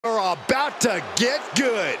about to get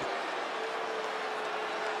good.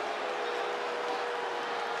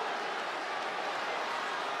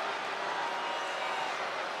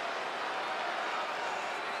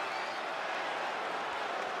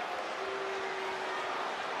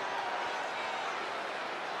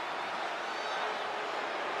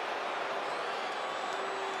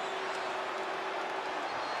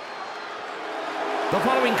 The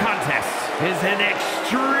following contest is an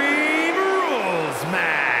Extreme Rules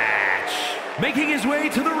match. Making his way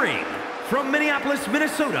to the ring from Minneapolis,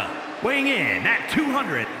 Minnesota, weighing in at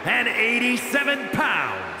 287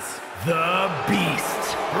 pounds, the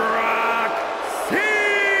Beast, Brock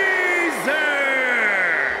Caesar.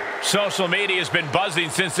 Social media has been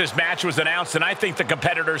buzzing since this match was announced, and I think the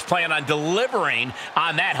competitors plan on delivering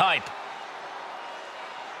on that hype.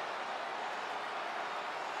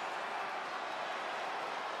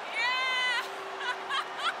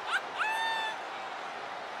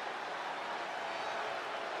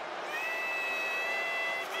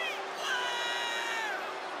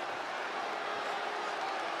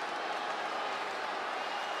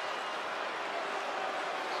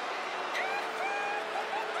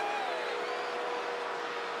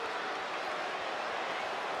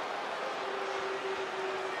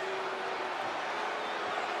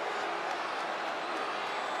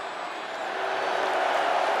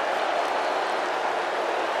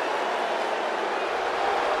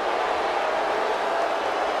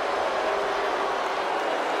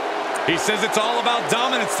 He says it's all about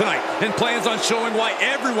dominance tonight and plans on showing why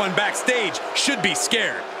everyone backstage should be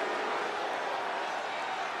scared.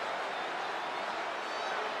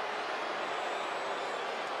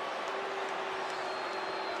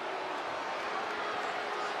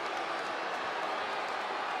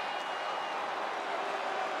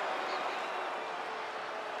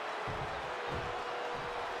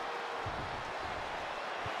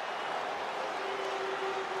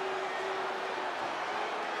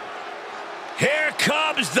 Here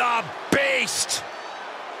comes the Beast!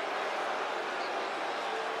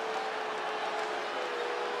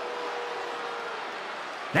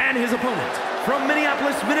 And his opponent from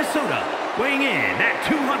Minneapolis, Minnesota, weighing in at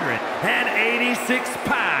 286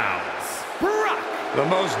 pounds, Brock. The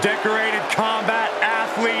most decorated combat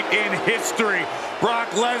athlete in history. Brock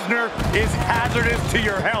Lesnar is hazardous to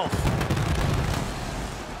your health.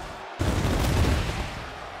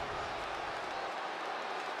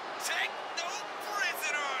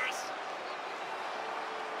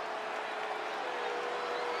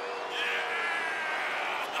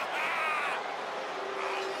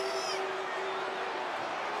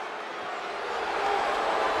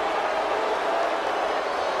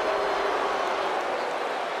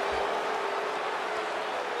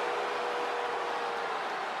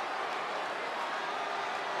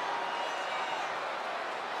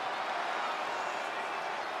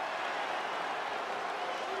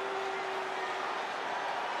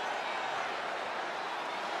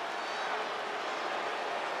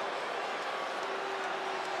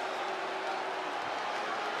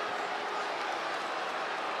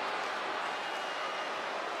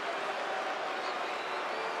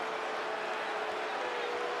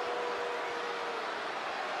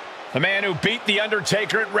 The man who beat The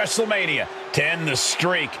Undertaker at WrestleMania to end the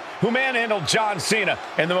streak, who manhandled John Cena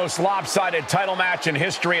in the most lopsided title match in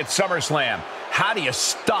history at SummerSlam. How do you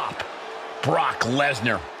stop Brock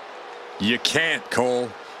Lesnar? You can't, Cole.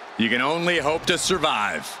 You can only hope to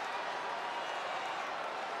survive.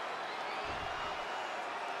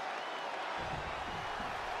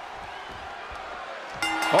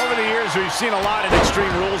 Over the years, we've seen a lot of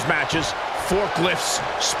Extreme Rules matches. Forklifts,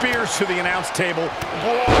 spears to the announce table,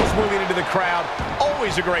 brawls moving into the crowd.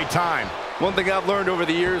 Always a great time. One thing I've learned over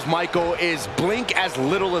the years, Michael, is blink as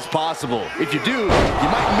little as possible. If you do, you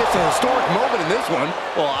might miss a historic moment in this one.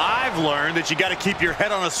 Well, I've learned that you got to keep your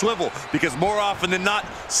head on a swivel because more often than not,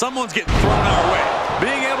 someone's getting thrown our way.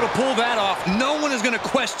 Being able to pull that off, no one is going to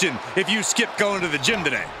question if you skip going to the gym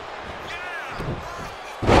today.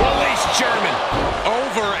 Release German.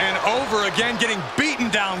 Over and over again, getting beaten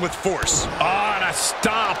down with force. On a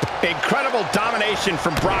stomp. Incredible domination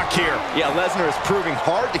from Brock here. Yeah, Lesnar is proving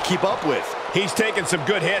hard to keep up with. He's taking some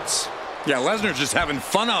good hits. Yeah, Lesnar's just having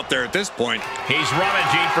fun out there at this point. He's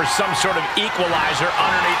rummaging for some sort of equalizer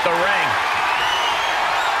underneath the ring.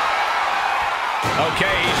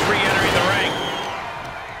 Okay, he's re-entering the ring.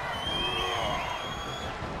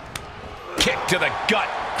 Kick to the gut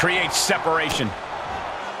creates separation.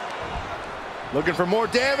 Looking for more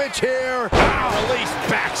damage here. Release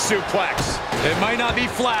back suplex. It might not be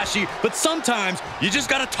flashy, but sometimes you just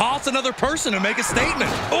got to toss another person to make a statement.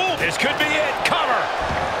 Oh, this could be it.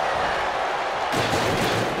 Cover.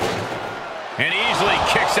 And easily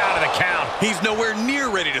kicks out of the count. He's nowhere near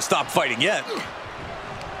ready to stop fighting yet.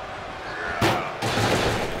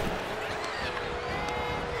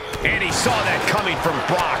 And he saw that coming from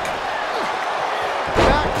Brock.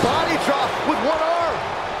 Back body drop with one arm.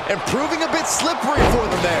 And proving a bit slippery for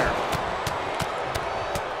them there.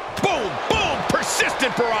 Boom, boom,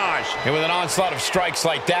 persistent barrage. And with an onslaught of strikes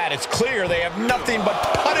like that, it's clear they have nothing but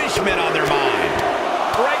punishment on their mind.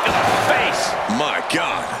 Right in the face. My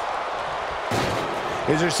God.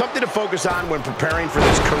 Is there something to focus on when preparing for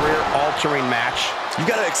this career-altering match? You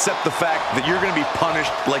got to accept the fact that you're going to be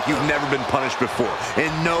punished like you've never been punished before,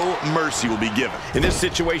 and no mercy will be given. In this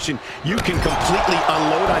situation, you can completely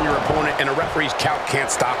unload on your opponent, and a referee's count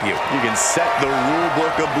can't stop you. You can set the rule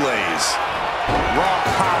book ablaze. Raw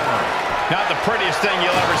power. Not the prettiest thing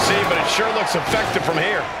you'll ever see, but it sure looks effective from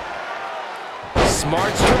here.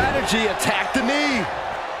 Smart strategy, attack the knee.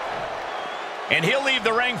 And he'll leave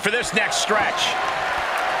the ring for this next stretch.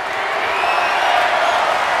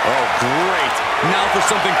 Oh, great. Now for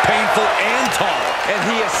something painful and tall. And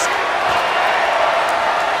he is...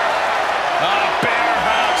 Bear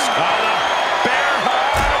hug. The bear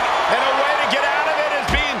hug. And a way to get out of it is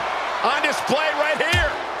being on display right here.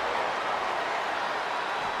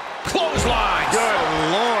 Clothesline. Good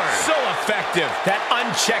Lord. So effective. That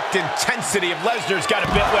unchecked intensity of Lesnar's got a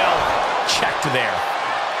bit, well, checked there.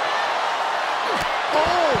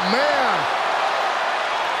 Oh, man.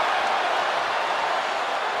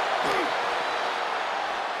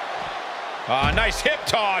 Nice hip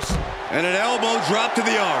toss. And an elbow drop to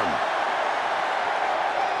the arm.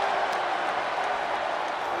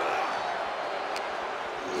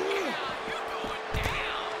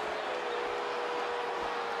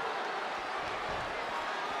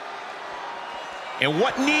 And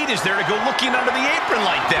what need is there to go looking under the apron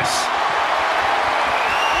like this?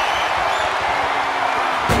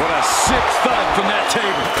 What a sick thud from that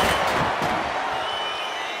table.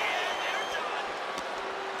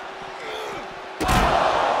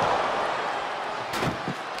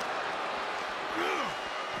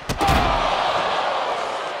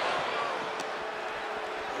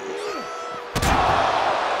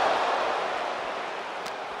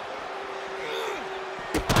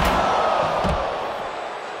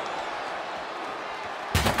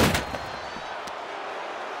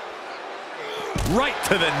 Right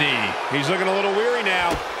to the knee. He's looking a little weary now.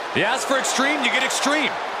 You ask for extreme, you get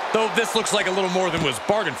extreme. Though this looks like a little more than was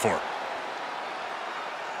bargained for.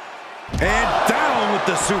 And down with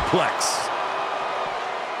the suplex.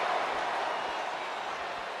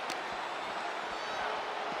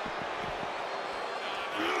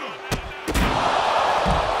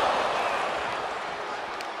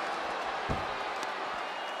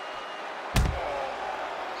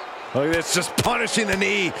 Look at this, just punishing the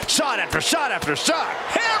knee. Shot after shot after shot.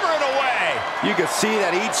 Hammer it away. You can see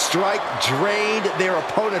that each strike drained their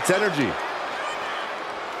opponent's energy.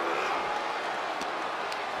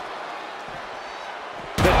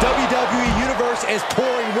 The WWE Universe is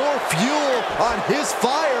pouring more fuel on his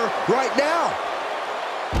fire right now.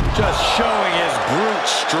 Just showing his brute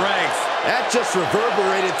strength. That just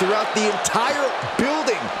reverberated throughout the entire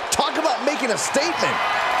building. Talk about making a statement.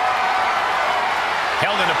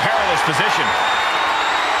 Held in a perilous position.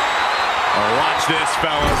 Oh, watch this,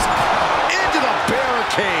 fellas. Into the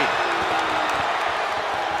barricade.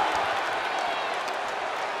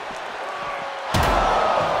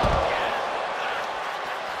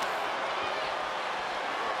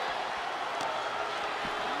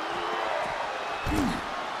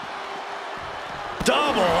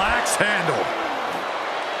 Double axe handle.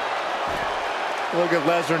 Look at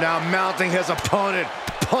Lesnar now mounting his opponent.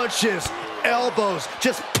 Punches, elbows,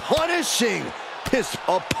 just punishing his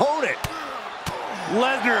opponent.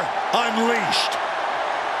 Lesnar unleashed.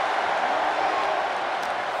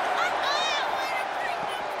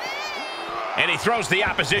 And he throws the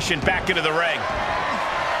opposition back into the ring.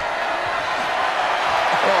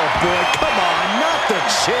 Oh boy, come on, not the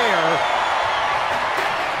chair.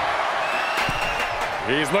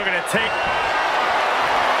 He's looking to take...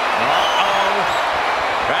 Uh-oh.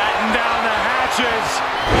 Batten down the hatches.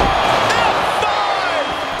 F5!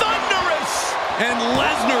 Thunderous! And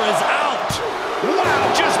Lesnar is out. Wow,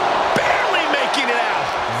 just barely making it out.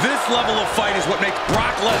 This level of fight is what makes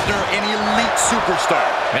Brock Lesnar an elite superstar.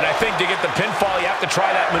 And I think to get the pinfall, you have to try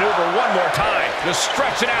that maneuver one more time. Just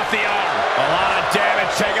stretching out the arm. A lot of damage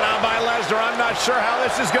taken on by Lesnar. I'm not sure how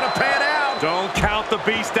this is going to pan out. Don't count the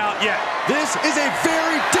beast out yet. This is a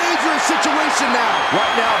very dangerous situation now.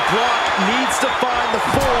 Right now, Brock needs to find the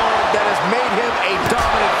form that has made him a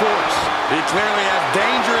dominant force. He clearly has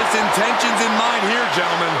dangerous intentions in mind here,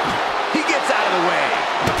 gentlemen. He gets out of the way.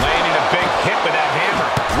 Landing a big hit with that hammer.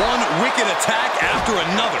 One wicked attack after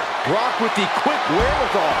another. Brock with the quick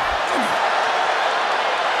wherewithal.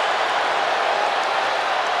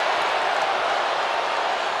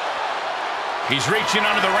 He's reaching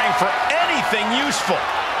under the ring for anything useful.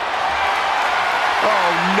 Oh,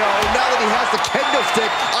 no. Now that he has the kendo stick,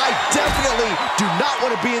 I definitely do not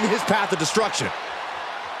want to be in his path of destruction.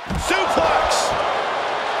 Suplex!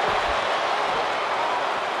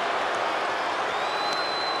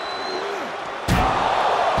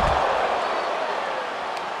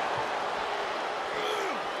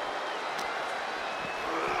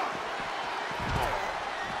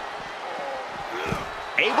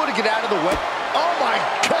 Able to get out of the way. Oh, my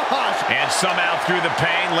gosh. And somehow through the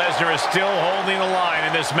pain, Lesnar is still holding the line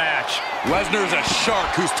in this match. Lesnar is a shark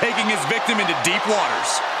who's taking his victim into deep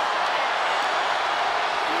waters.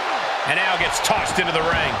 And now gets tossed into the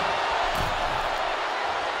ring.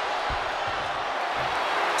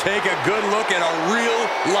 Take a good look at a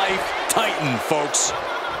real-life Titan, folks.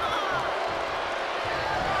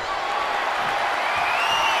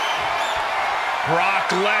 Brock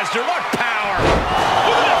Lesnar, what power!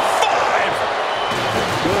 Look at that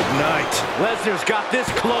 5! Good night. Lesnar's got this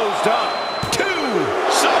closed up. 2!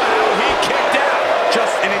 Somehow he kicked out.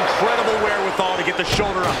 Just an incredible wherewithal to get the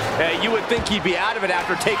shoulder up. You would think he'd be out of it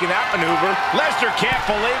after taking that maneuver. Lesnar can't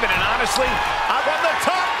believe it, and honestly, up on the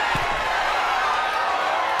top.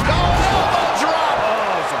 Oh, elbow drop!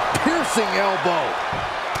 Oh, it's a piercing elbow.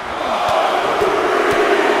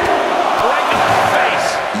 Right to the face.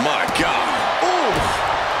 My God.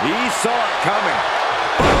 He saw it coming.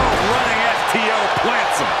 Boom, running FTO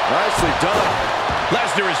plants him. Nicely done.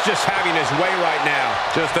 Lesnar is just having his way right now.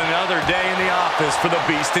 Just another day in the office for the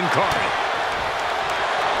Beast Incarnate.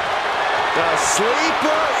 The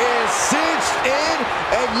sleeper is cinched in,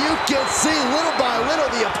 and you can see little by little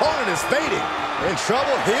the opponent is fading. In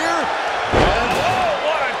trouble here. And oh,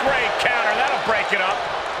 what a great counter. That'll break it up.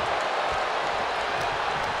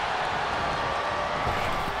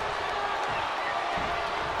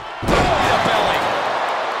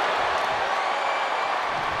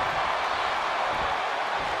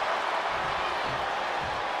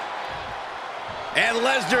 And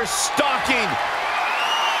Lesnar stalking.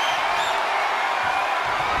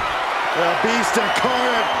 The Beast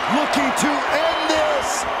Incarnate looking to end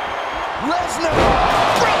this. Lesnar.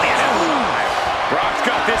 Brilliant. Brock's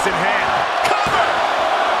got this in hand. Cover.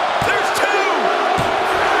 There's 2.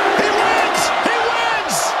 He wins. He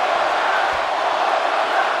wins.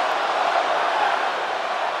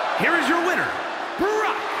 Here is your winner,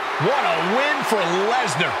 Brock. What a win for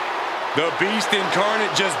Lesnar. The Beast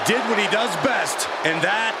Incarnate just did what he does best, and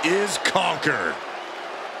that is conquer.